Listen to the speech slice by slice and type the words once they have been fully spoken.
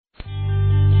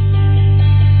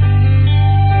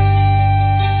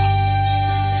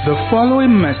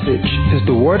following message is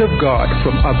the Word of God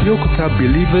from Abeokuta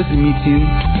Believers Meeting,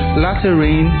 Latter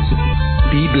Rain.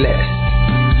 Be blessed.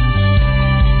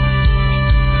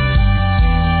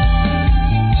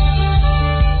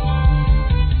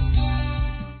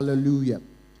 Hallelujah.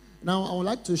 Now, I would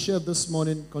like to share this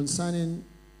morning concerning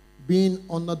being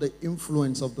under the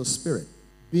influence of the Spirit.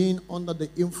 Being under the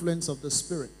influence of the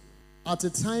Spirit. At a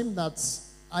time that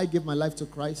I gave my life to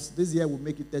Christ, this year will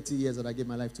make it 30 years that I gave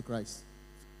my life to Christ.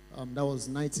 That was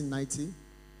 1990.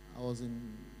 I was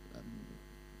in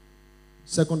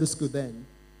secondary school then.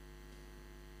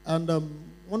 And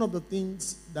one of the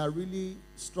things that really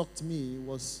struck me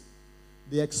was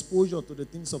the exposure to the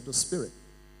things of the Spirit.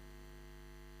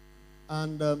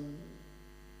 And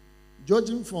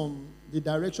judging from the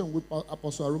direction which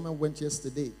Apostle Aruma went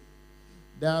yesterday,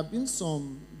 there have been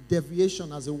some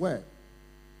deviation, as it were.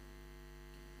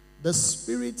 The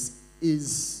Spirit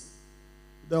is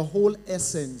the whole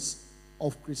essence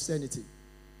of Christianity,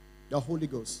 the Holy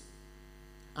Ghost.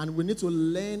 And we need to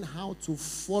learn how to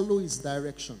follow His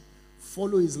direction,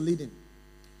 follow His leading.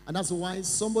 And that's why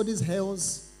somebody's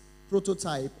health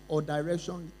prototype or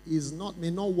direction may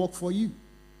not work for you.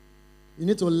 You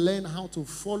need to learn how to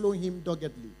follow Him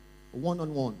doggedly,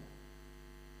 one-on-one.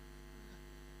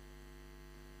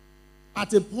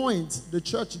 At a point, the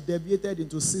church deviated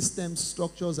into systems,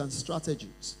 structures, and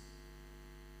strategies,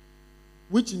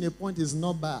 which in a point is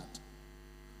not bad.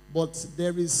 But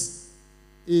there is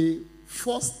a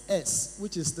first S,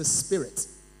 which is the Spirit.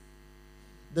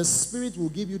 The Spirit will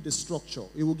give you the structure.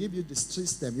 It will give you the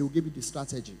system. It will give you the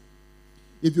strategy.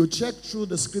 If you check through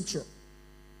the scripture,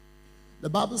 the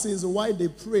Bible says, while they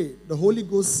prayed, the Holy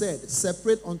Ghost said,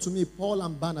 "Separate unto me Paul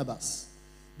and Barnabas."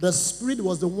 The Spirit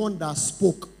was the one that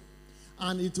spoke.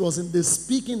 And it was in the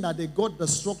speaking that they got the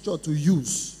structure to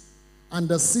use, and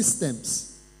the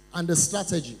systems, and the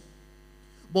strategy.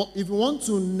 But if you want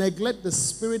to neglect the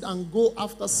Spirit and go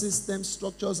after systems,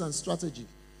 structures, and strategy,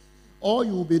 all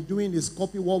you will be doing is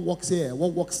copy what works here,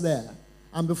 what works there.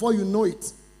 And before you know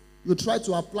it, you try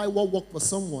to apply what worked for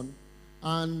someone,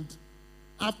 and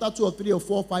after 2 or 3 or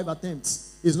 4 or 5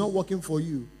 attempts, it's not working for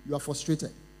you. You are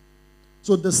frustrated.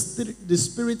 So the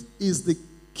Spirit is the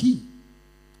key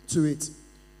to it.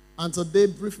 And today,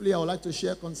 briefly, I would like to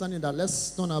share concerning that.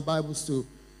 Let's turn our Bibles to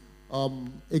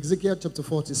Ezekiel chapter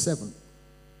 47.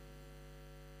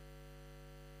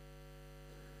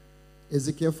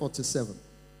 Ezekiel 47.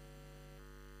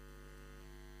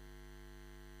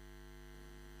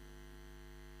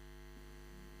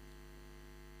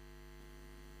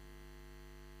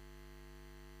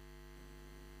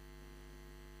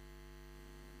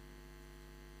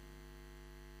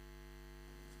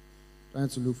 Trying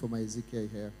to look for my Ezekiel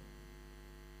here.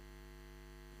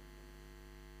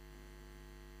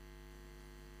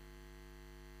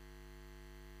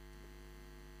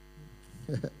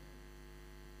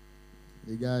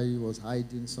 The guy was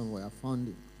hiding somewhere. I found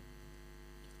him.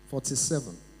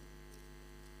 47.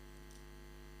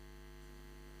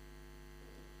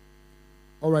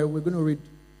 All right, we're going to read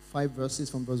 5 verses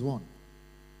from verse 1.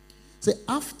 Say,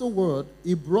 afterward,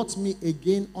 he brought me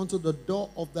again unto the door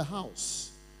of the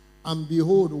house, and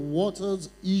behold, waters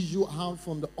issue out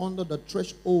from under the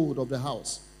threshold of the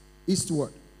house,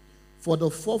 eastward. For the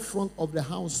forefront of the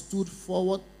house stood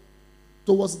forward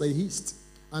towards the east,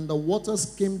 and the waters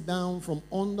came down from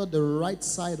under the right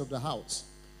side of the house,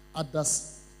 at the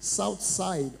south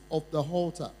side of the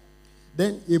altar.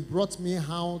 Then he brought me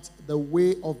out the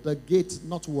way of the gate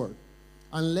northward,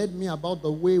 and led me about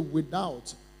the way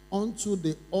without unto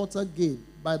the altar gate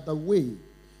by the way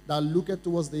that looketh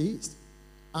towards the east.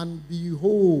 And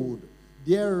behold,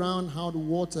 there ran out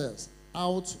waters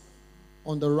out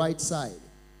on the right side.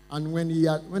 And when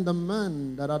the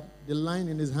man that had the line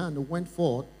in his hand went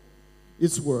forth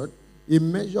eastward, he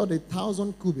measured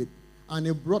 1,000 cubits, and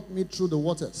he brought me through the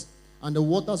waters, and the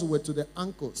waters were to the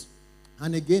ankles.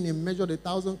 And again he measured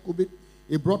 1,000 cubits,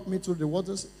 he brought me through the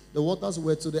waters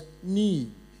were to the knee.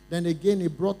 Then again he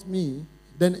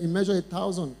measured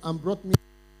 1,000 and brought me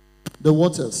the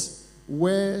waters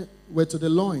were to the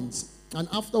loins. And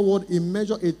afterward he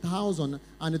measured 1,000,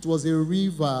 and it was a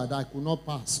river that I could not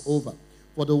pass over,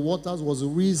 for the waters was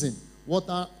risen,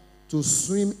 water to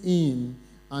swim in,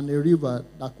 and a river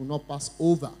that could not pass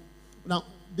over. Now,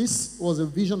 this was a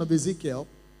vision of Ezekiel.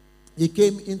 He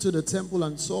came into the temple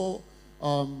and saw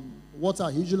water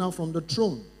issuing out from the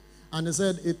throne. And he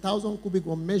said 1,000 cubits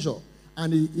were measured,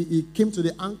 and he came to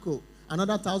the ankle.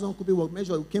 Another 1,000 cubits were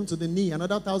measured, it came to the knee.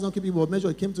 Another 1,000 cubits were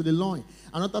measured, it came to the loin.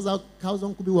 Another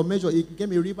 1,000 cubits were measured, it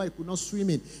became a river it could not swim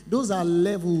in. Those are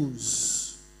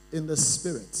levels in the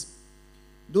Spirit.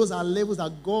 Those are levels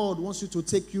that God wants you to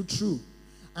take you through.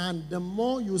 And the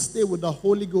more you stay with the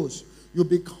Holy Ghost, you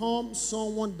become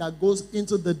someone that goes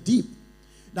into the deep.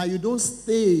 That you don't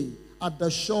stay at the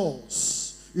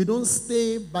shores. You don't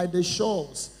stay by the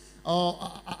shores.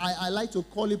 I like to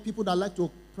call it people that like to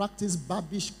practice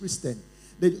Babish Christian.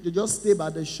 They just stay by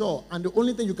the shore. And the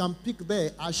only thing you can pick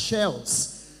there are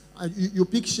shells. You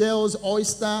pick shells,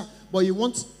 oyster, but you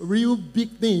want real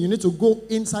big thing. You need to go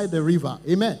inside the river.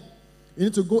 Amen. You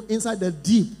need to go inside the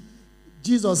deep.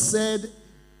 Jesus said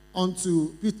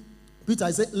unto Peter,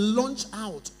 I said, launch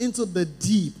out into the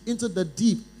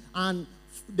deep, and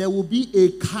there will be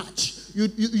a catch.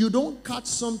 You don't catch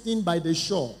something by the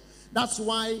shore. That's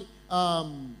why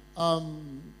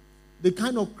the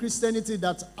kind of Christianity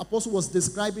that Apostle was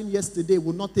describing yesterday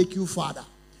will not take you further.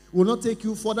 Will not take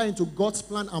you further into God's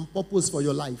plan and purpose for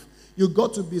your life. You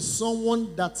got to be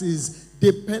someone that is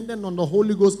dependent on the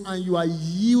Holy Ghost, and you are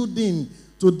yielding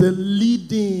to the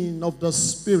leading of the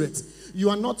Spirit. You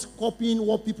are not copying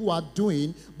what people are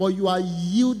doing, but you are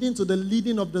yielding to the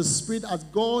leading of the Spirit as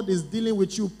God is dealing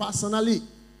with you personally.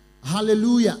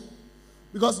 Hallelujah.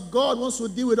 Because God wants to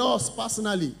deal with us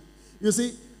personally. You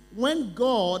see, when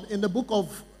God, in the book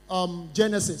of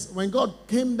Genesis, when God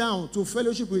came down to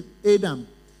fellowship with Adam,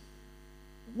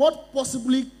 what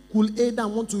possibly could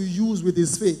Adam want to use with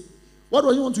his faith? What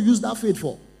does he want to use that faith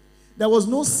for? There was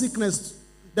no sickness,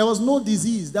 there was no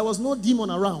disease, there was no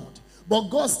demon around. But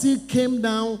God still came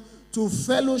down to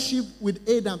fellowship with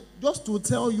Adam, just to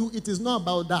tell you it is not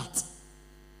about that.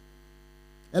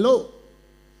 Hello?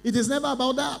 It is never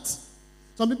about that.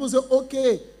 Some people say,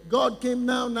 okay, God came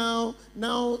down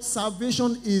now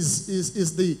salvation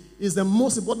is the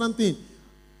most important thing.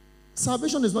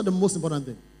 Salvation is not the most important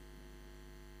thing.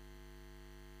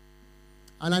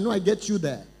 And I know I get you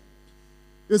there.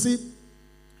 You see,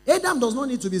 Adam does not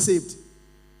need to be saved.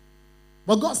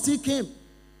 But God still came.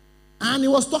 And he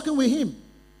was talking with him.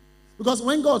 Because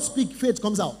when God speaks, faith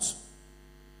comes out.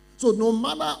 So no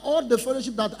matter all the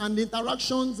fellowship and the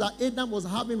interactions that Adam was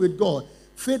having with God,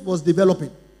 faith was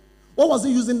developing. What was he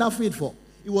using that faith for?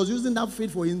 He was using that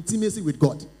faith for intimacy with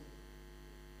God.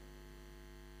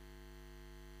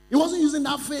 He wasn't using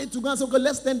that faith to go and say, okay,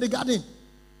 let's tend the garden.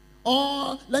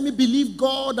 Or let me believe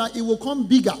God that it will come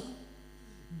bigger.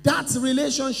 That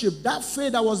relationship, that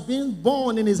faith that was being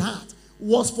born in his heart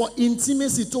was for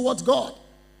intimacy towards God.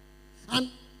 And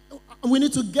we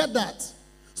need to get that.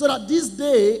 So that this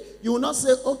day, you will not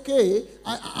say, okay,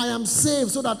 I am saved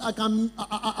so that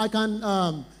I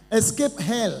can escape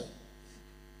hell.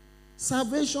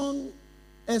 Salvation,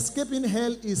 escaping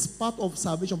hell is part of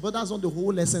salvation, but that's not the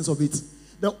whole essence of it.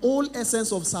 The whole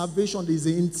essence of salvation is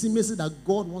the intimacy that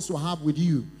God wants to have with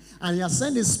you. And he has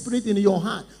sent his Spirit in your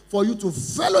heart for you to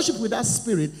fellowship with that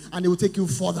Spirit, and it will take you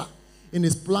further in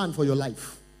his plan for your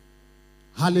life.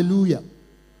 Hallelujah.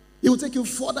 He will take you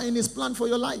further in his plan for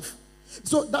your life.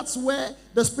 So that's where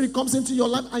the Spirit comes into your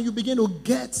life, and you begin to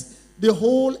get the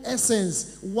whole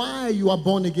essence why you are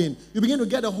born again. You begin to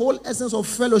get the whole essence of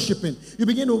fellowshipping. You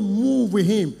begin to move with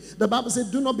him. The Bible says,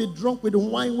 do not be drunk with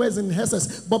wine, words, and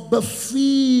excess, but be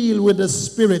filled with the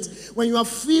Spirit. When you are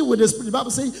filled with the Spirit, the Bible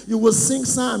says you will sing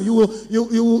psalm, you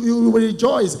will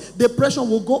rejoice. Depression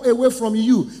will go away from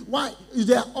you. Why?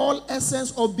 They are all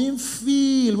essence of being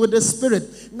filled with the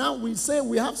Spirit. Now we say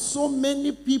we have so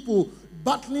many people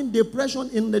battling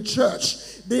depression in the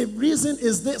church. The reason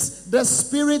is this: the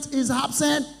Spirit is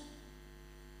absent.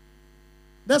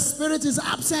 The Spirit is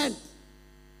absent.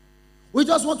 We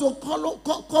just want to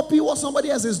copy what somebody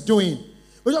else is doing.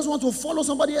 We just want to follow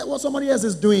what somebody else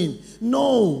is doing.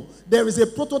 No, there is a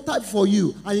prototype for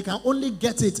you, and you can only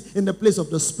get it in the place of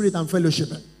the Spirit and fellowship.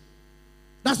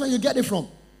 That's where you get it from.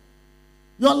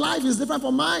 Your life is different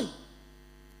from mine.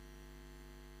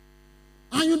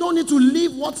 And you don't need to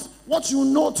leave what you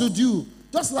know to do.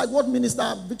 Just like what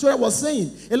Minister Victoria was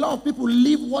saying. A lot of people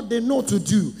leave what they know to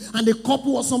do, and they copy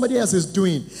what somebody else is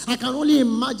doing. I can only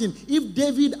imagine if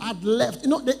David had left. You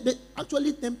know, they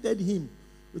actually tempted him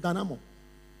with an armor.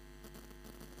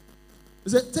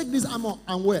 They said, take this armor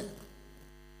and wear.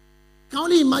 I can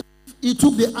only imagine if he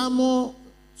took the armor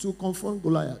to confront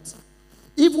Goliath.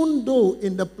 Even though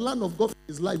in the plan of God for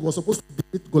his life, he was supposed to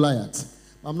defeat Goliath.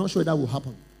 I'm not sure that will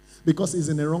happen. Because he's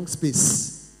in the wrong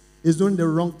space. He's doing the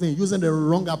wrong thing, using the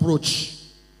wrong approach.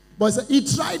 But he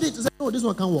tried it. He said, no, this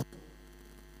one can't work.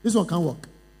 This one can't work.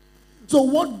 So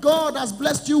what God has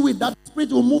blessed you with, that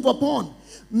Spirit will move upon,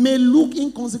 may look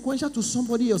inconsequential to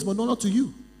somebody else, but not to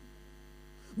you.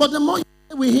 But the more you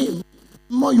stay with him,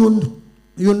 the more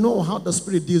you know how the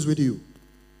Spirit deals with you.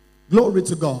 Glory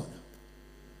to God.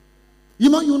 You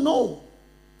know.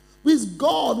 Because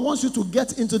God wants you to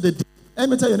get into the deep. Let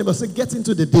me tell your neighbor, say, get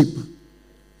into the deep.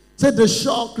 Say the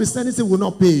short Christianity will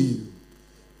not pay you.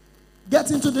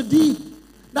 Get into the deep.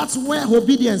 That's where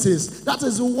obedience is. That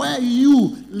is where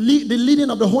the leading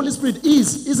of the Holy Spirit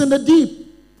is in the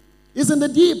deep. It's in the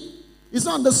deep. It's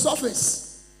not on the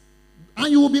surface.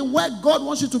 And you will be where God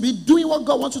wants you to be, doing what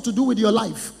God wants you to do with your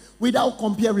life without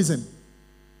comparison.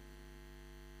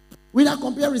 Without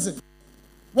comparison.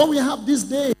 What we have this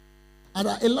day, and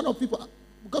a lot of people,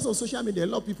 because of social media, a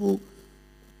lot of people,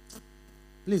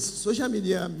 please, social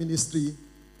media ministry,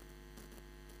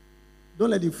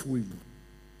 don't let it fool you.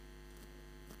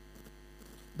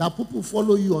 That people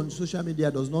follow you on social media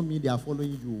does not mean they are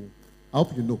following you. I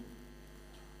hope you know.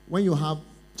 When you have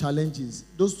challenges,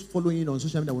 those following you on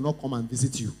social media will not come and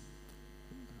visit you.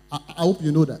 I hope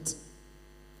you know that.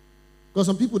 Because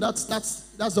some people, that's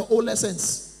the whole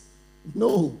essence.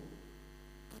 No.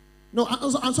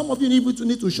 And some of you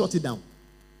need to shut it down.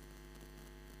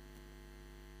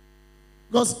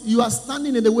 Because you are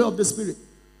standing in the way of the Spirit.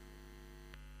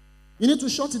 You need to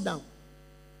shut it down.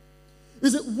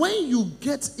 Is it when you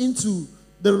get into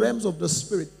the realms of the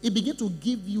Spirit, it begins to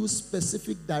give you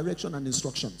specific direction and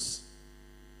instructions.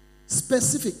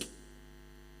 Specific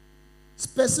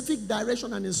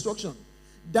direction and instruction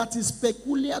that is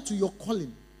peculiar to your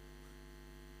calling.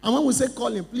 And when we say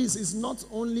calling, please, it's not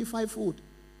only fivefold.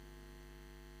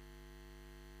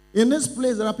 In this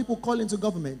place, there are people calling to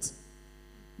government.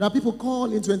 There are people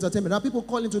calling into entertainment. There are people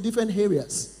calling to different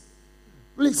areas.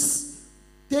 Please,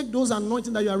 take those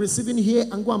anointings that you are receiving here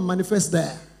and go and manifest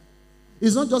there.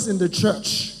 It's not just in the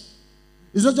church.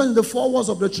 It's not just in the four walls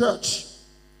of the church.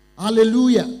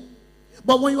 Hallelujah.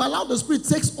 But when you allow the Spirit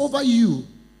takes over you,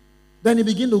 then it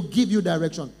begins to give you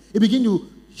direction. It begins to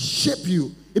shape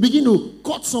you. It begins to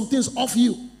cut some things off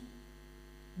you.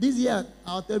 This year,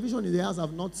 our television in the house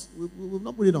we've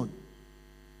not put it on.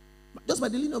 Just by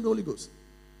the leading of the Holy Ghost.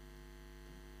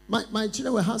 My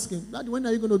children were asking, Daddy, when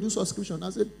are you going to do subscription? I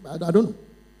said, I don't know.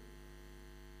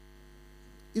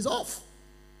 It's off.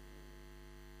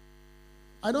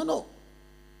 I don't know.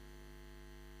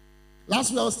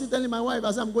 Last week I was still telling my wife,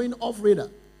 I said, I'm going off radar.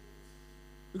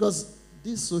 Because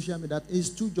this social media is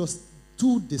too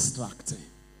distracting.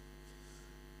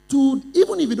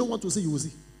 Even if you don't want to see, you will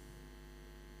see.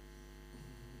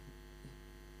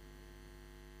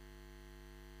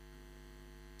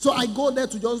 So I go there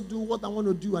to just do what I want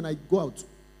to do and I go out.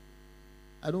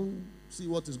 I don't see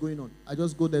what is going on. I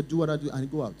just go there, do what I do,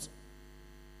 and go out.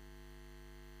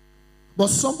 But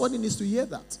somebody needs to hear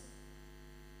that.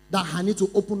 That I need to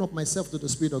open up myself to the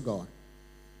Spirit of God.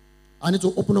 I need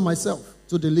to open up myself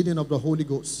to the leading of the Holy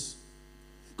Ghost.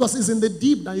 Because it's in the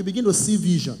deep that you begin to see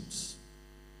visions.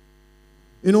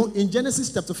 You know, in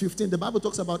Genesis chapter 15, the Bible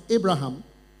talks about Abraham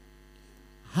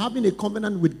having a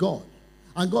covenant with God.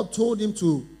 And God told him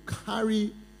to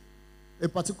carry a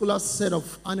particular set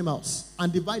of animals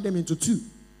and divide them into two.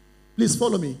 Please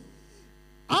follow me.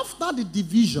 After the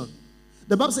division,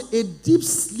 the Bible says a deep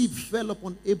sleep fell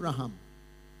upon Abraham.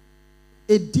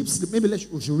 A deep sleep. Maybe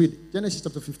we should read it. Genesis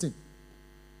chapter 15.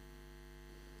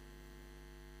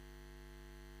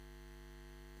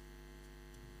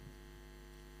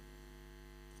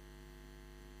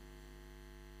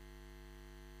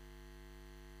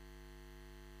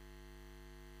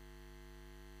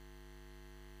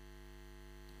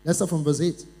 Let's start from verse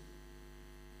 8.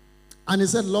 And he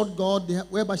said, Lord God,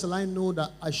 whereby shall I know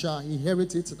that I shall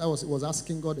inherit it? He was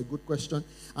asking God a good question.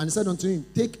 And he said unto him,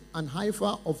 take an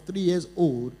heifer of 3 years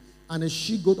old, and a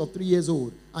she-goat of 3 years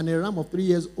old, and a ram of 3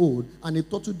 years old, and a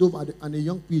turtle dove and a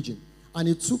young pigeon. And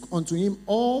he took unto him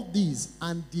all these,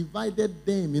 and divided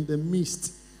them in the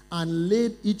midst, and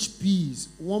laid each piece,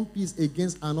 one piece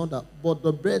against another, but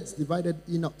the birds divided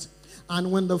he not.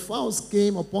 And when the fowls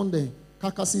came upon the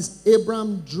carcasses,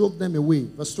 Abraham drove them away.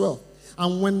 Verse 12.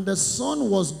 And when the sun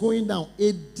was going down,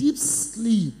 a deep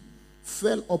sleep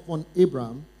fell upon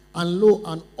Abraham, and lo,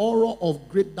 an aura of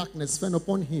great darkness fell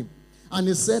upon him. And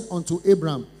he said unto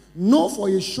Abraham, know for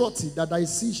a surety that thy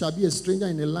seed shall be a stranger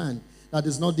in a land that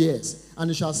is not theirs, and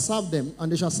they shall serve them,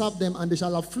 and they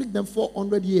shall afflict them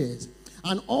 400 years.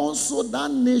 And also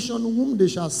that nation whom they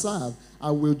shall serve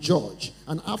I will judge,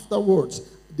 and afterwards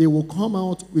they will come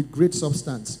out with great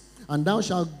substance. And thou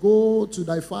shalt go to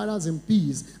thy fathers in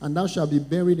peace, and thou shalt be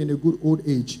buried in a good old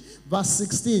age. Verse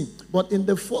 16, but in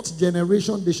the fourth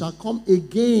generation they shall come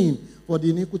again, for the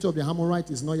iniquity of the Amorite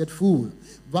is not yet full.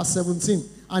 Verse 17,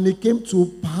 and it came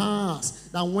to pass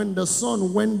that when the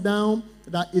sun went down,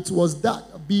 that it was dark,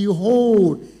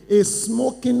 behold, a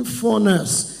smoking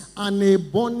furnace and a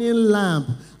burning lamp.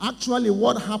 Actually,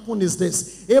 what happened is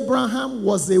this. Abraham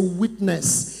was a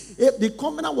witness. The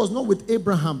covenant was not with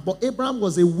Abraham, but Abraham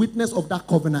was a witness of that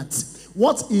covenant.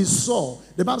 what he saw,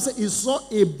 the Bible says he saw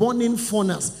a burning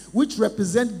furnace, which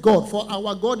represents God, for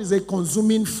our God is a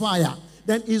consuming fire.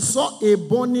 Then he saw a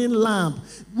burning lamp.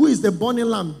 Who is the burning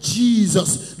lamp?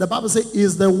 Jesus. The Bible says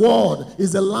is the word,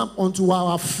 is the lamp unto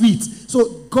our feet.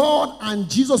 So God and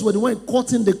Jesus were the one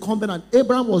cutting the covenant.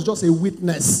 Abraham was just a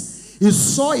witness. He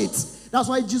saw it. That's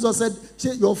why Jesus said,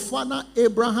 your father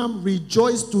Abraham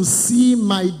rejoiced to see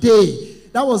my day.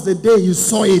 That was the day he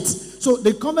saw it. So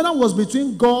the covenant was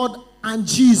between God and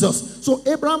Jesus. So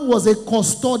Abraham was a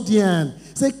custodian.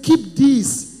 Say, keep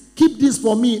this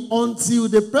for me until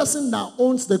the person that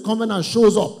owns the covenant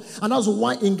shows up. And that's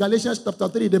why in Galatians chapter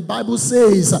 3, the Bible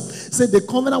says the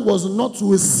covenant was not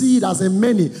to a seed as a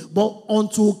many, but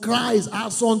unto Christ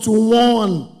as unto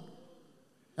one.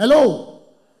 Hello?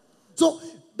 So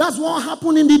that's what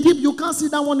happened in the deep. You can't see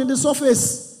that one in the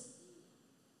surface.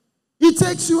 It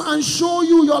takes you and show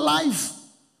you your life.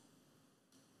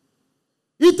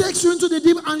 It takes you into the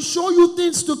deep and show you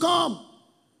things to come.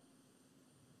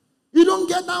 You don't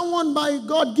get that one by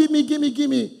God, give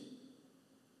me.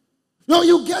 No,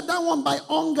 you get that one by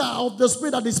hunger of the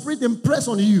Spirit, that the Spirit impress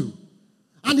on you.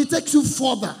 And it takes you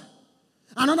further.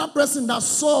 Another person that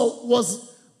saw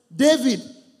was David.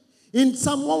 In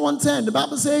Psalm 110, the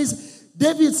Bible says,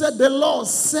 David said, the Lord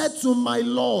said to my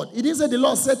Lord. He didn't say the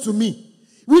Lord said to me.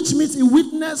 Which means he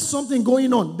witnessed something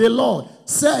going on. The Lord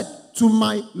said to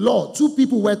my Lord. Two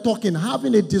people were talking,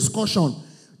 having a discussion.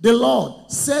 The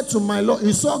Lord said to my Lord.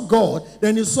 He saw God.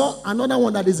 Then he saw another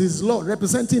one that is his Lord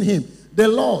representing him. The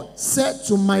Lord said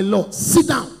to my Lord, sit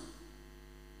down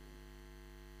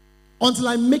until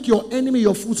I make your enemy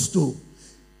your footstool.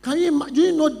 Can you imagine? Do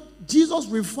you know Jesus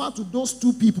referred to those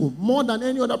two people more than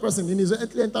any other person in his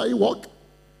entire work?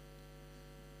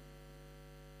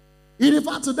 He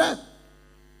referred to them.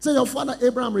 Say, your father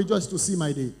Abraham rejoiced to see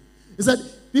my day. He said,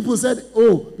 people said,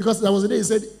 oh, because there was a day he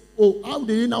said, oh, how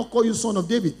did he now call you son of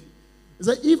David? He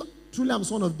said, if truly I'm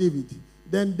son of David,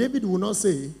 then David will not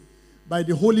say, by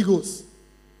the Holy Ghost,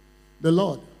 the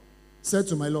Lord said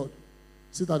to my Lord,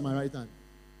 sit at my right hand.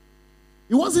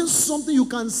 It wasn't something you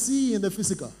can see in the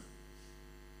physical.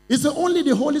 It's only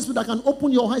the Holy Spirit that can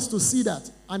open your eyes to see that,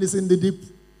 and it's in the deep.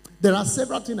 There are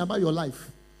several things about your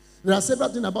life. There are several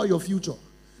things about your future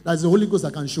that is the Holy Ghost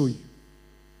that can show you.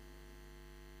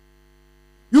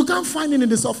 You can't find it in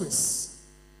the surface.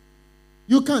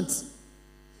 You can't.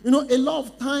 You know, a lot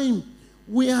of time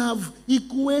we have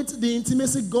equated the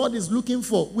intimacy God is looking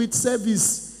for with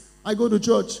service. I go to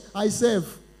church, I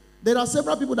serve. There are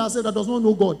several people that serve that does not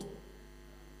know God.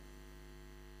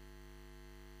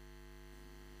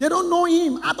 They don't know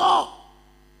him at all.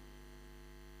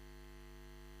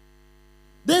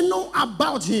 They know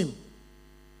about him,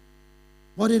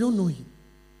 but they don't know him.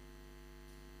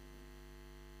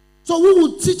 So we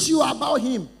will teach you about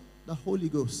him, the Holy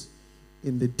Ghost,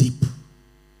 in the deep.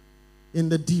 In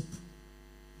the deep.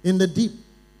 In the deep.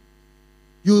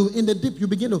 In the deep, you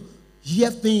begin to hear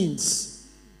things.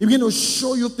 You begin to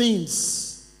show you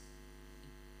things.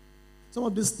 Some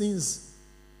of these things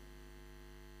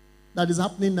that is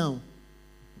happening now.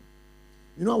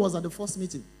 You know, I was at the first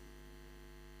meeting.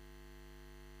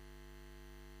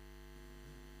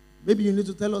 Maybe you need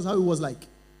to tell us how it was like.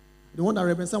 The one that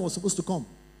Reverend Sam was supposed to come.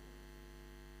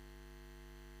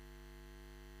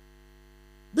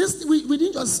 We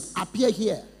didn't just appear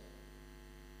here.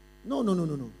 No.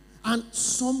 And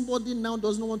somebody now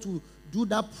doesn't want to do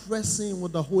that pressing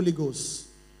with the Holy Ghost.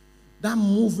 That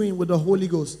moving with the Holy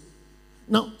Ghost.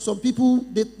 Now, some people,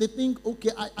 they think,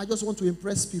 okay, I just want to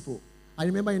impress people. I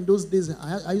remember in those days,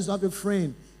 I used to have a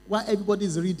friend while everybody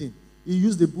is reading. He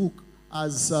used the book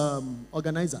as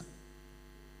organizer.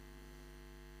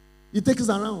 He takes it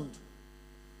around.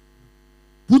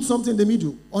 Put something in the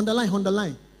middle.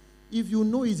 Underline. If you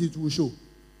know it, it will show.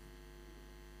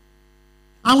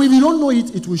 And if you don't know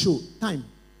it, it will show. Time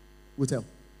will tell.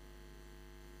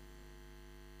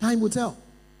 Time will tell.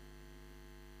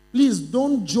 Please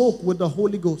don't joke with the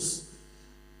Holy Ghost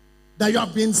that you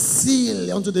have been sealed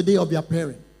unto the day of your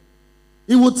appearing.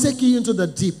 It will take you into the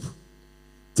deep.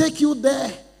 Take you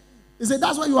there. He said,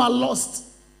 that's why you are lost.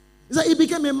 He said, it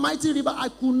became a mighty river I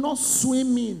could not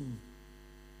swim in.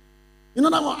 In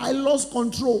other words, I lost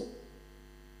control.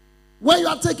 Where you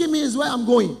are taking me is where I'm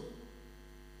going.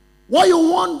 What you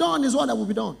want done is what that will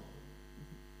be done.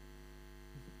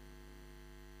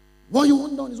 What you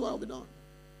want done is what will be done.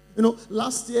 You know,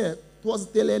 last year, towards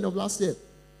the tail end of last year,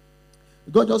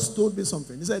 God just told me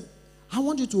something. He said, I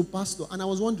want you to pastor. And I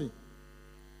was wondering,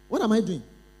 what am I doing?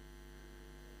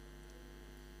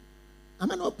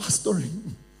 Am I not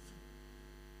pastoring?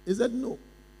 He said, no.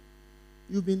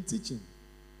 You've been teaching.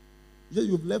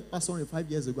 You've left pastoring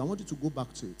 5 years ago. I want you to go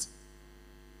back to it.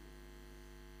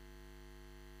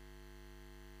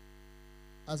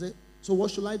 I said, so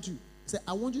what should I do? He said,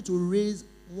 I want you to raise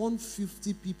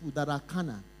 150 people that are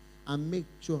carnal and make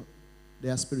sure they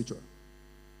are spiritual.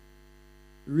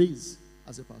 Raise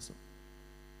as a pastor.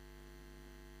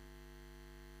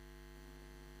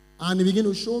 And he began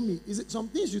to show me, is it some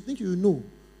things you think you know?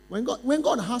 When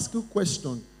God asks you a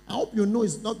question, I hope you know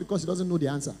it's not because he doesn't know the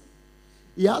answer.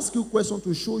 He asks you a question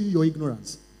to show you your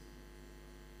ignorance.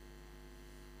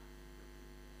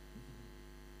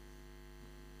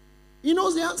 He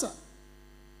knows the answer.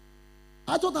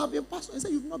 I thought I've been pastor. He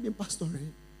said, you've not been pastoring.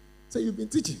 He said, you've been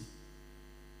teaching.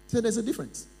 He said, there's a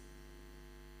difference.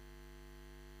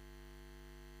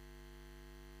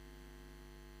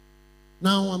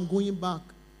 Now I'm going back,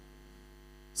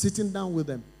 sitting down with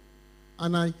them.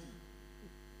 And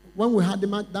when we had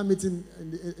that meeting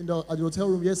at the hotel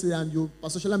room yesterday, and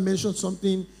Pastor Shella mentioned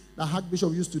something that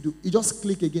Archbishop used to do, he just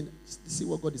clicked again. See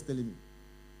what God is telling me.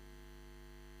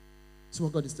 See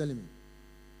what God is telling me.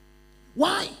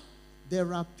 Why?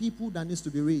 There are people that needs to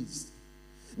be raised.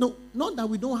 No, not that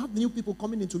we don't have new people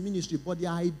coming into ministry, but the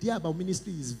idea about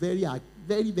ministry is very,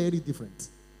 very, very different.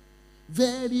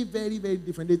 Very, very, very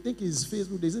different. They think it's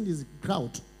Facebook. They think it's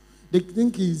crowd. They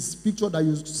think it's picture that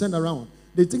you send around.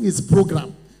 They think it's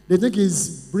program. They think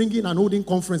it's bringing and holding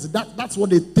conference. That's what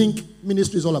they think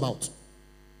ministry is all about.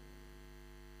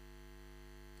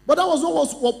 But that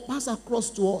was what passed across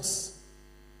to us.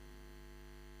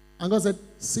 And God said,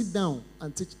 sit down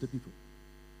and teach the people.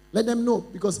 Let them know,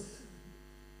 because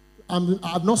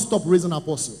I've not stopped raising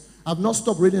apostles. I've not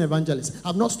stopped raising evangelists.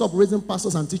 I've not stopped raising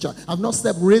pastors and teachers. I've not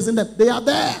stopped raising them. They are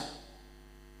there.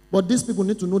 But these people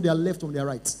need to know their left from their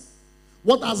right.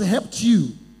 What has helped you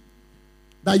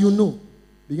that you know,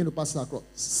 begin to pass it across.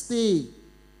 Stay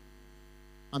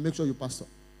and make sure you pastor.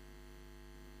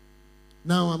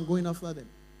 Now I'm going after them.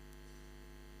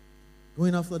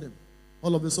 Going after them.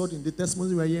 All of a sudden, the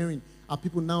testimonies we are hearing are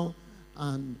people now,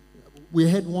 and we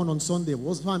had one on Sunday. It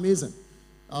was so amazing.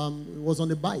 It was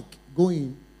on a bike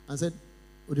going and said,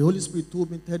 the Holy Spirit told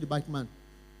me, tell the bike man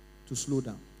to slow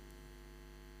down.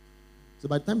 So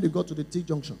by the time they got to the T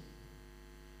junction,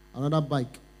 another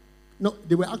bike. No,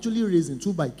 they were actually raising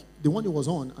two bikes. The one he was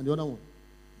on and the other one.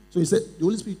 So he said, the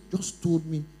Holy Spirit just told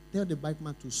me, tell the bike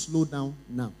man to slow down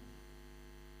now.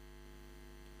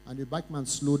 And the bike man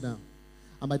slowed down.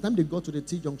 And by the time they got to the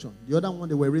T junction, the other one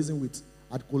they were raising with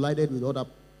had collided with other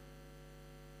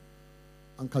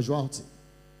and casualty.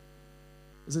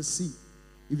 He said, see,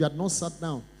 if you had not sat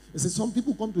down. He said, some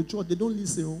people come to church, they don't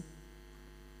listen.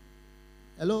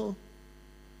 Hello?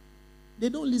 They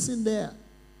don't listen there.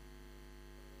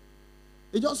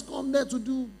 They just come there to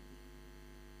do.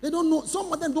 They don't know.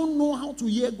 Some of them don't know how to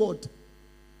hear God.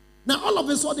 Now, all of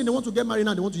a sudden, they want to get married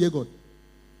now. They want to hear God.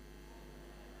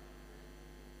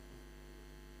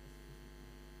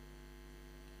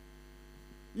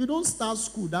 You don't start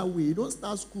school that way. You don't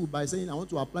start school by saying, I want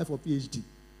to apply for PhD.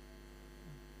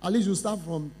 At least you start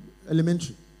from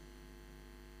elementary.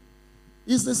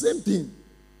 It's the same thing.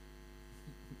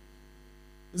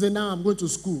 You say, now I'm going to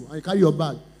school, and you carry your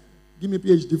bag. Give me a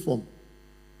PhD form.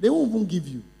 They won't even give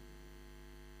you.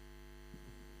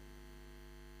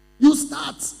 You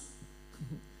start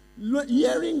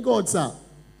hearing God, sir.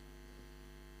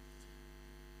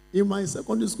 In my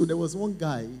secondary school, there was one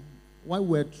guy, while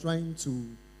we're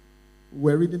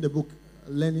reading the book,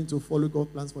 learning to follow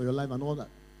God's plans for your life and all that.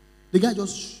 The guy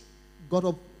just got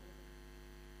up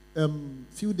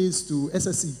few days to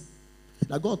SSC.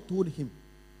 That God told him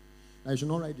that he should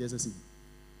not write the SSC.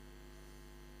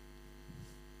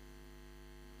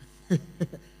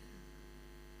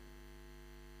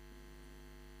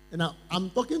 And now, I'm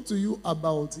talking to you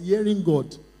about hearing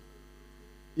God.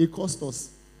 It cost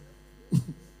us.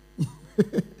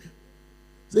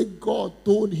 Say God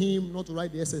told him not to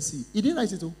write the SSC. He didn't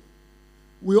write it all.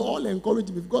 We all encourage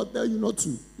him. If God tell you not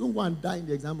to, don't go and die in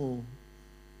the exam.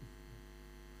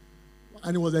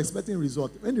 And he was expecting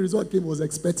result. When the result came, he was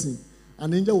expecting.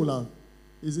 An angel will have.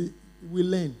 You see, we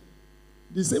learn.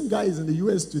 The same guy is in the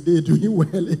US today doing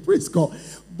well. Praise God.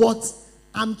 But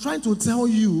I'm trying to tell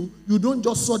you, you don't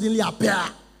just suddenly appear.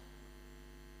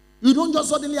 You don't just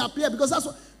suddenly appear, because that's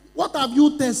what have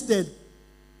you tested?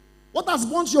 What has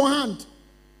burnt your hand?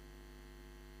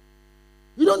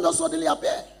 You don't just suddenly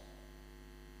appear.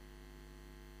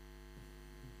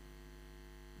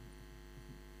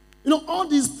 You know, all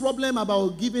this problem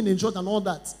about giving in church and all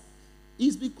that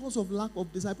is because of lack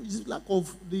of discipleship. It's lack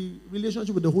of the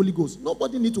relationship with the Holy Ghost.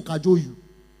 Nobody needs to cajole you.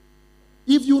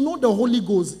 If you know the Holy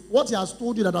Ghost, what he has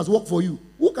told you that has worked for you,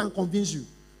 who can convince you?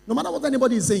 No matter what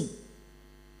anybody is saying.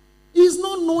 It's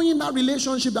not knowing that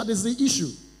relationship that is the issue.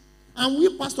 And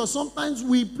we pastors, sometimes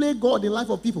we play God in the life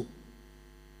of people.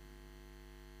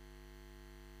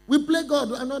 make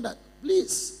God I know that.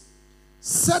 Please,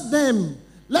 set them.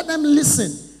 Let them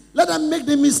listen. Let them make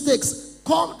the mistakes.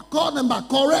 Call them back.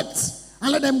 Correct.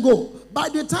 And let them go. By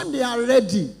the time they are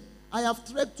ready, I have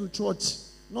trekked to church,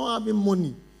 not having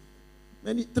money.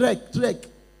 Many trek.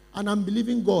 And I'm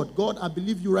believing God. God, I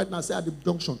believe you right now. Say at the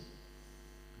junction.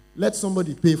 Let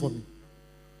somebody pay for me.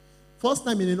 First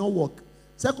time it did not work.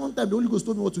 Second time the Holy Ghost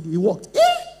told me what to do. It worked.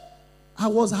 I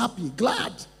was happy.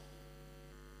 Glad.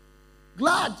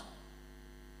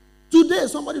 Today,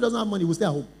 somebody doesn't have money, will stay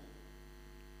at home.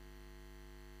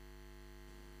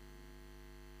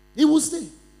 He will stay.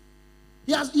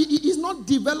 He's not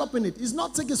developing it. He's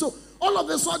not taking. So all of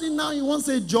a sudden now he wants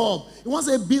a job. He wants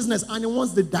a business and he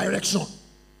wants the direction.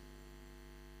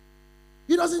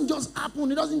 It doesn't just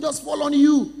happen. It doesn't just fall on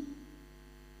you.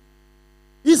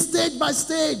 It's stage by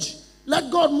stage.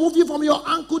 Let God move you from your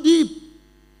ankle deep.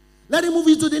 Let him move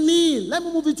you to the knee. Let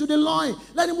him move you to the loin.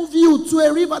 Let him move you to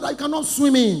a river that you cannot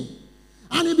swim in.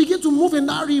 And you begin to move in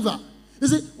that river. You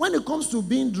see, when it comes to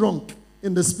being drunk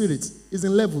in the spirit, it's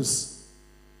in levels.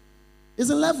 It's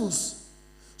in levels.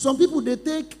 Some people, they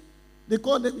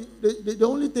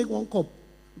only take one cup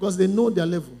because they know their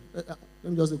level. Let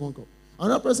me just take one cup.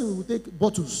 Another person will take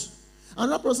bottles.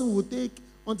 Another person will take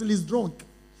until he's drunk.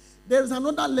 There is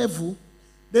another level.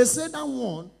 They say that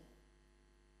one,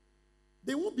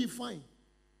 they won't be fine.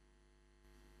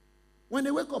 When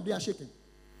they wake up, they are shaking.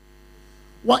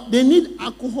 What they need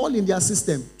alcohol in their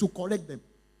system to correct them.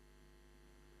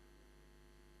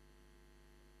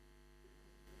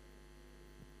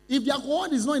 If the alcohol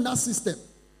is not in that system,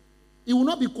 it will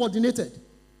not be coordinated.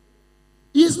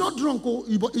 He is not drunk,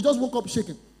 he just woke up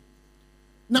shaking.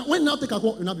 Now, when you now take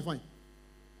alcohol, you'll not be fine.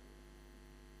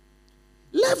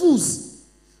 Levels.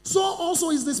 So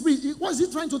also is the spirit. What is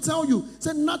he trying to tell you?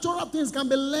 Say natural things can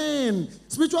be learned.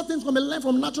 Spiritual things can be learned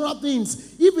from natural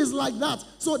things. If it's like that,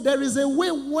 so there is a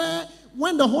way where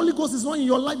when the Holy Ghost is not in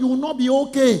your life, you will not be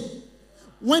okay.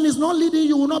 When it's not leading,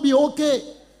 you will not be okay.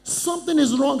 Something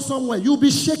is wrong somewhere. You'll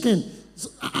be shaken. So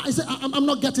I say, I'm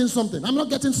not getting something. I'm not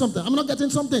getting something. I'm not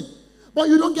getting something. But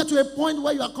you don't get to a point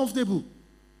where you are comfortable.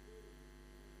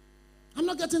 I'm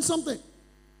not getting something.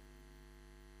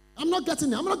 I'm not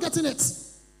getting it. I'm not getting it.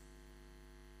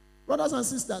 Brothers and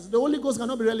sisters, the Holy Ghost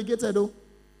cannot be relegated, though.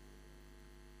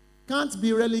 Can't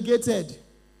be relegated.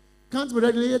 Can't be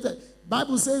relegated.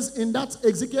 Bible says in that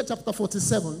Ezekiel chapter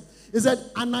 47, it said,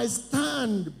 and I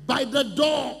stand by the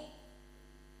door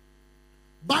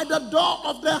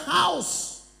of the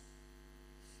house.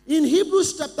 In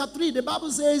Hebrews chapter 3, the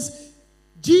Bible says,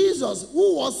 Jesus,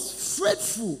 who was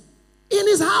faithful in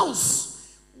his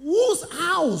house, whose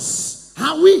house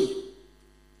are we?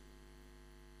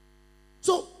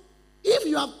 So, if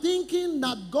you are thinking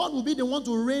that God will be the one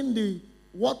to rain the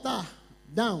water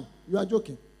down, you are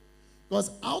joking.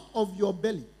 Because out of your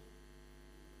belly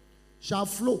shall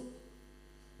flow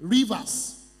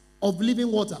rivers of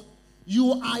living water.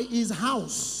 You are his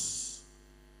house.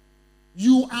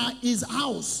 You are his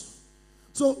house.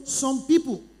 So some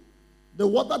people, the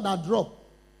water that drop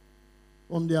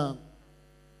from their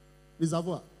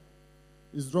reservoir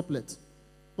is droplet.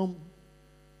 You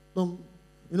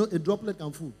know, a droplet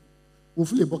can full. Will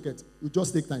fill a bucket. You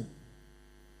just take time.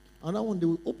 Another one, they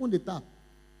will open the tap.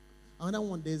 Another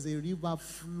one, there's a river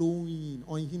flowing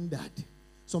unhindered.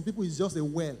 Some people, it's just a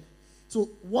well. So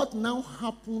what now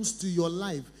happens to your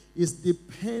life is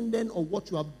dependent on what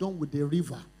you have done with the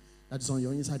river that is on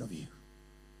your inside of you.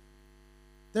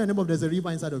 Tell your neighbor there's a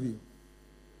river inside of you.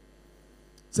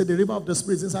 Say the river of the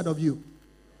Spirit is inside of you.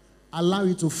 Allow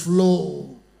it to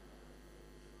flow.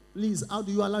 Please, how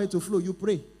do you allow it to flow? You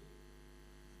pray.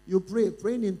 You pray.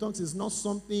 Praying in tongues is not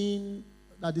something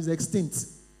that is extinct.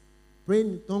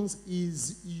 Praying in tongues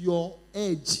is your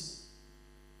edge.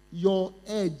 Your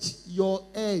edge. Your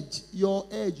edge. Your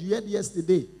edge. You heard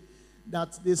yesterday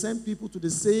that they sent people to the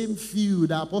same field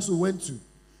the apostle went to.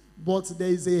 But there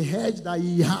is a hedge that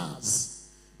he has.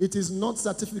 It is not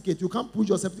certificate. You can't put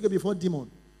your certificate before demon.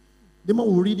 Demon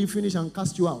will read it, finish, and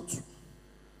cast you out.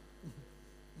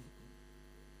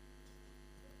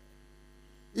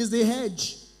 It's the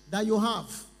hedge that you have.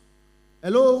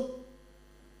 Hello?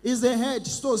 It's the hedge,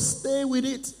 so stay with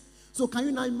it. So can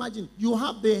you now imagine? You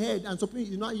have the hedge, and so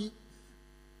you're not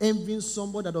envying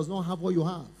somebody that does not have what you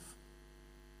have.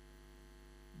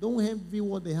 Don't envy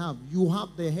what they have. You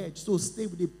have the hedge, so stay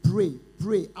with it. Pray,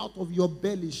 pray. Out of your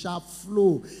belly shall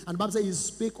flow. And the Bible says, you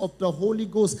speak of the Holy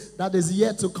Ghost that is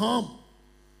yet to come.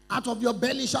 Out of your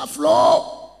belly shall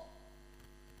flow.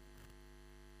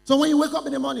 So when you wake up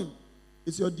in the morning,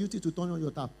 it's your duty to turn on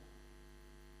your tap.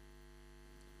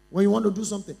 When you want to do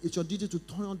something, it's your duty to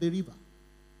turn on the river.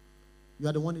 You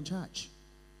are the one in charge.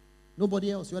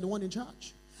 Nobody else. You are the one in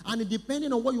charge. And it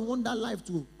depending on what you want that life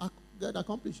to get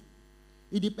accomplished.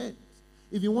 It depends.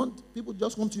 If you want people to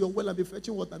just come to your well and be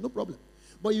fetching water, no problem.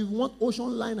 But if you want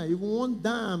ocean liner, if you want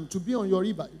dam to be on your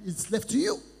river, it's left to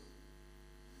you.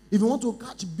 If you want to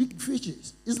catch big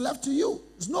fishes, it's left to you.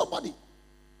 It's nobody.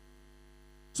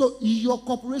 So your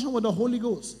cooperation with the Holy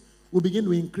Ghost will begin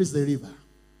to increase the river.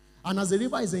 And as the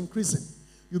river is increasing,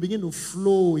 you begin to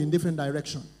flow in different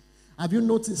directions. Have you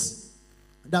noticed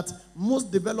that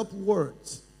most developed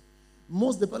worlds,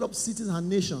 most developed cities and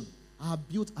nations are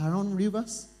built around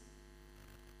rivers?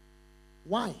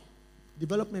 Why?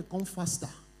 Development comes faster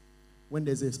when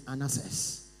there's an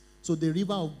access. So the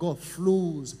river of God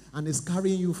flows and is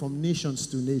carrying you from nations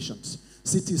to nations,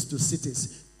 cities to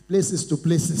cities, places to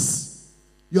places.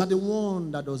 You are the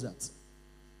one that does that.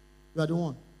 You are the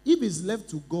one. If it's left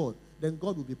to God, then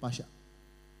God will be partial.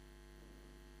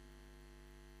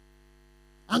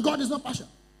 And God is not partial.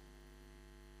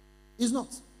 He's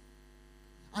not.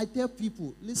 I tell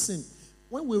people, listen,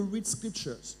 when we read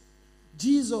scriptures,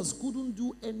 Jesus couldn't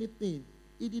do anything.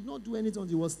 He did not do anything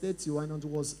until he was 31 and until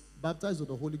he was baptized with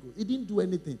the Holy Ghost. He didn't do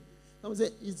anything. Someone say,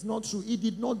 it's not true. He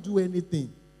did not do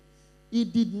anything. He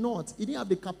did not. He didn't have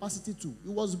the capacity to. He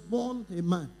was born a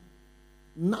man.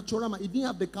 Natural man. He didn't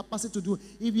have the capacity to do.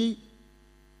 If he,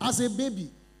 as a baby,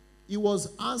 he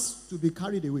was asked to be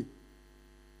carried away,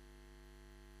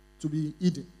 to be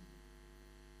eaten.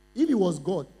 If he was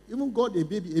God, even God, a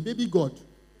baby God,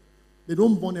 they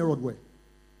don't born Herod well.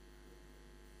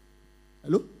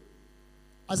 Hello?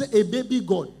 I said a baby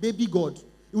God,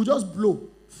 it will just blow.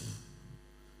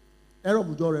 Herod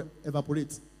will just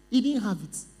evaporate. He didn't have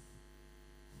it.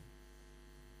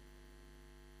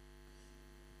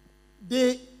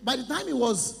 By the time he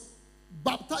was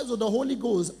baptized with the Holy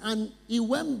Ghost and he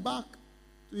went back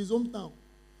to his hometown,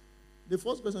 the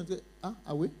first person said,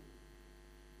 are we?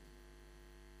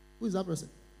 Who is that person?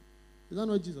 Is that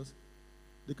not Jesus?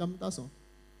 The carpenter's son?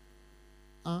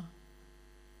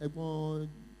 Egbon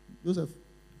Joseph,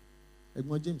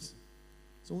 Egbon James.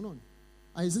 So on.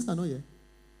 And his sister not here.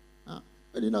 Where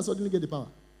did he not suddenly get the power?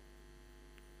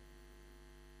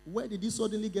 Where did he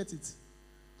suddenly get it?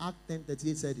 Act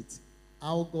 10:38 said it.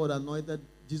 How God anointed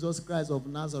Jesus Christ of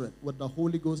Nazareth with the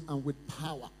Holy Ghost and with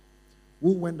power,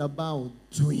 who went about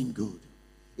doing good.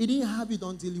 He didn't have it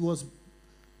until he was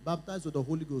baptized with the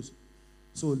Holy Ghost.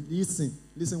 So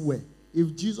listen where.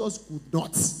 If Jesus could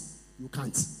not, you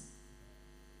can't.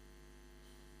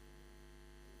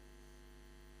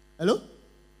 Hello?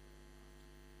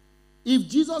 If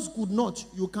Jesus could not,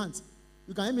 you can't.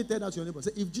 You can hear me tell that to your neighbor.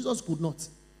 Say, if Jesus could not,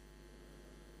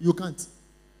 you can't.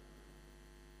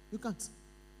 You can't.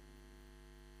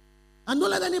 And don't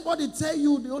let anybody tell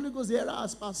you the Holy Ghost era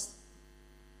has passed.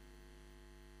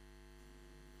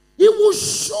 He will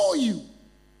show you.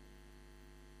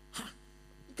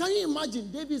 Can you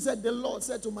imagine? David said, the Lord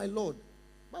said to my Lord,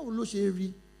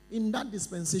 in that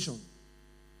dispensation.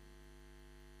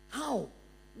 How?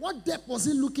 What depth was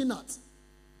he looking at?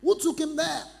 Who took him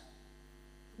there?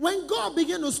 When God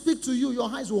began to speak to you, your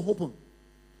eyes will open.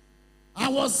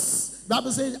 Bible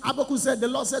says, Abeokuta said, the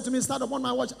Lord said to me, stand upon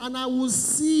my watch, and I will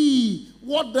see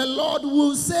what the Lord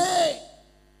will say.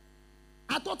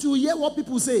 I thought you would hear what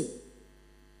people say.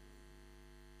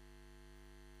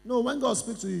 No, when God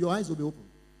speaks to you, your eyes will be open.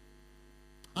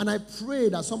 And I pray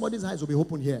that somebody's eyes will be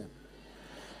open here.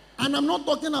 And I'm not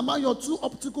talking about your two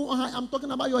optical eyes. I'm talking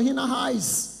about your inner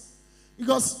eyes.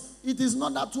 Because it is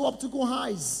not that two optical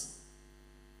eyes.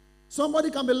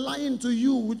 Somebody can be lying to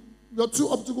you with your two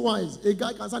optical eyes. A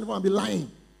guy can stand in front and be lying.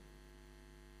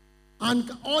 And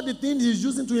all the things he's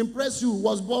using to impress you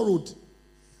was borrowed.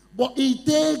 But it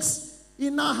takes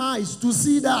inner eyes to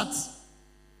see that.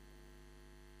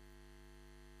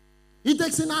 It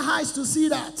takes inner eyes to see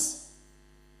that.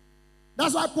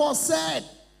 That's why Paul said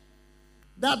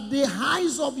that the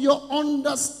eyes of your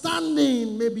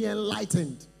understanding may be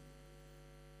enlightened.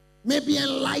 May be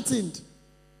enlightened.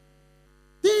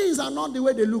 Things are not the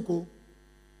way they look. Oh.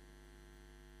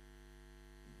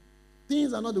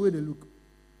 Things are not the way they look.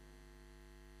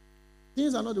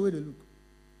 Things are not the way they look.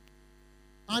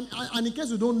 And in case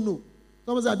you don't know,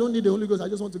 someone says, I don't need the Holy Ghost, I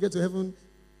just want to get to heaven.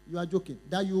 You are joking.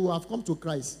 That you have come to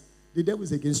Christ, the devil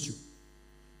is against you.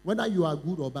 Whether you are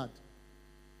good or bad.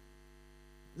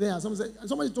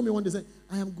 Somebody told me one day, said,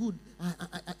 I am good.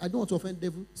 I don't want to offend the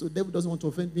devil, so the devil doesn't want to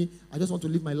offend me. I just want to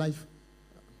live my life.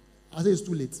 I say it's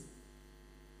too late.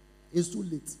 It's too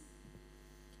late.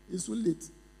 It's too late.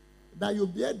 That you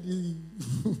bear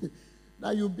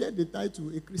the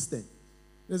title a Christian.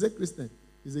 There's a Christian.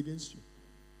 He's against you.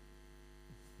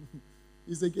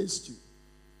 He's against you.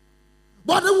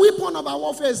 But the weapon of our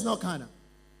warfare is not carnal.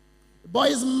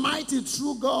 But is mighty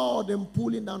through God in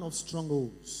pulling down of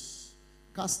strongholds,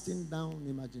 casting down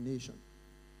imagination,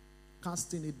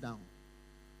 casting it down,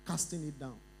 casting it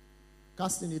down,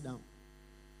 casting it down.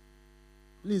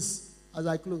 Please, as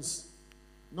I close,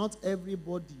 not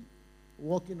everybody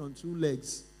walking on two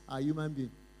legs are human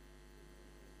beings.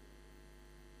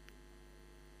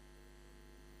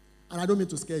 And I don't mean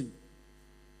to scare you.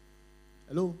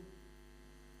 Hello?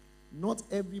 Not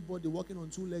everybody walking on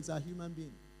two legs are human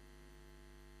beings.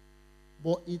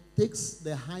 But it takes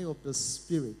the eye of the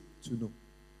Spirit to know.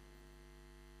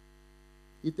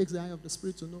 It takes the eye of the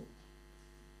Spirit to know.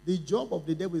 The job of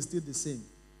the devil is still the same.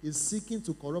 He's seeking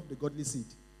to corrupt the godly seed.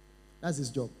 That's his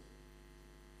job.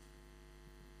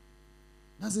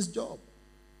 That's his job.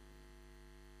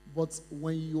 But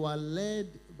when you are led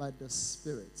by the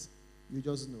Spirit, you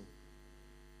just know.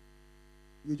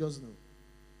 You just know.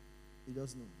 You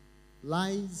just know.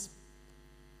 Lies,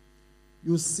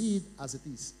 you see it as it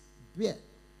is. Bear.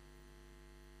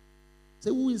 Say,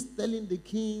 who is telling the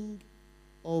king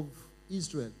of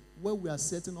Israel where we are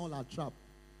setting all our trap?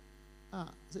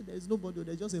 Say, there is nobody,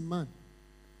 there's just a man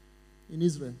in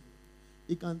Israel.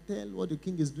 He can tell what the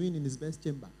king is doing in his best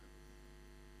chamber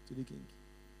to the king.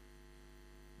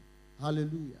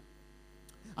 Hallelujah.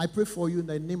 I pray for you in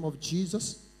the name of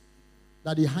Jesus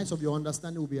that the heights of your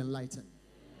understanding will be enlightened.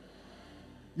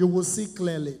 You will see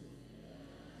clearly.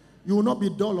 You will not be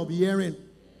dull of hearing.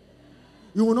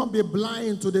 You will not be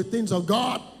blind to the things of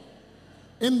God.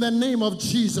 In the name of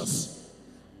Jesus.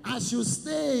 As you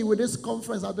stay with this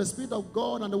conference, as the Spirit of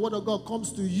God and the Word of God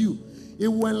comes to you, it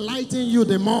will enlighten you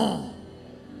the more.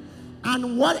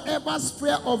 And whatever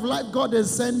sphere of life God is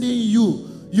sending you,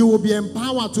 you will be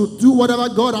empowered to do whatever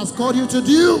God has called you to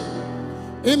do.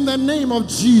 In the name of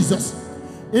Jesus.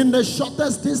 In the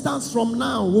shortest distance from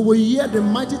now, we will hear the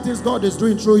mighty things God is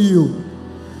doing through you.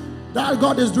 That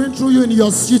God is doing through you in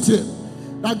your city.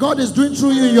 That God is doing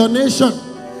through you in your nation.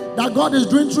 That God is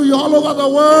doing through you all over the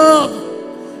world.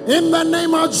 In the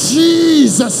name of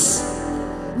Jesus.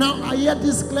 Now, I hear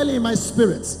this clearly in my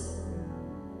spirit.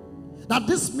 That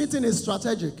this meeting is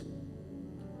strategic.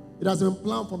 It has been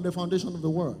planned from the foundation of the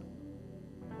world.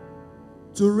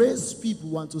 To raise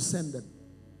people and to send them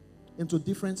into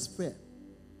different spheres.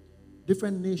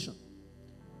 Different nations.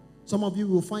 Some of you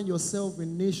will find yourself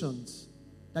in nations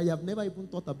that you have never even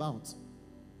thought about.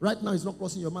 Right now, it's not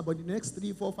crossing your mind, but in the next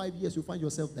 3, 4, 5 years, you'll find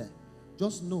yourself there.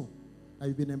 Just know that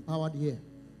you've been empowered here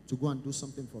to go and do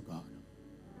something for God.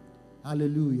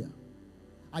 Hallelujah.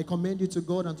 I commend you to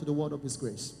God and to the word of His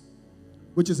grace,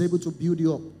 which is able to build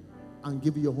you up and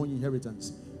give you your own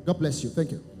inheritance. God bless you.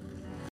 Thank you.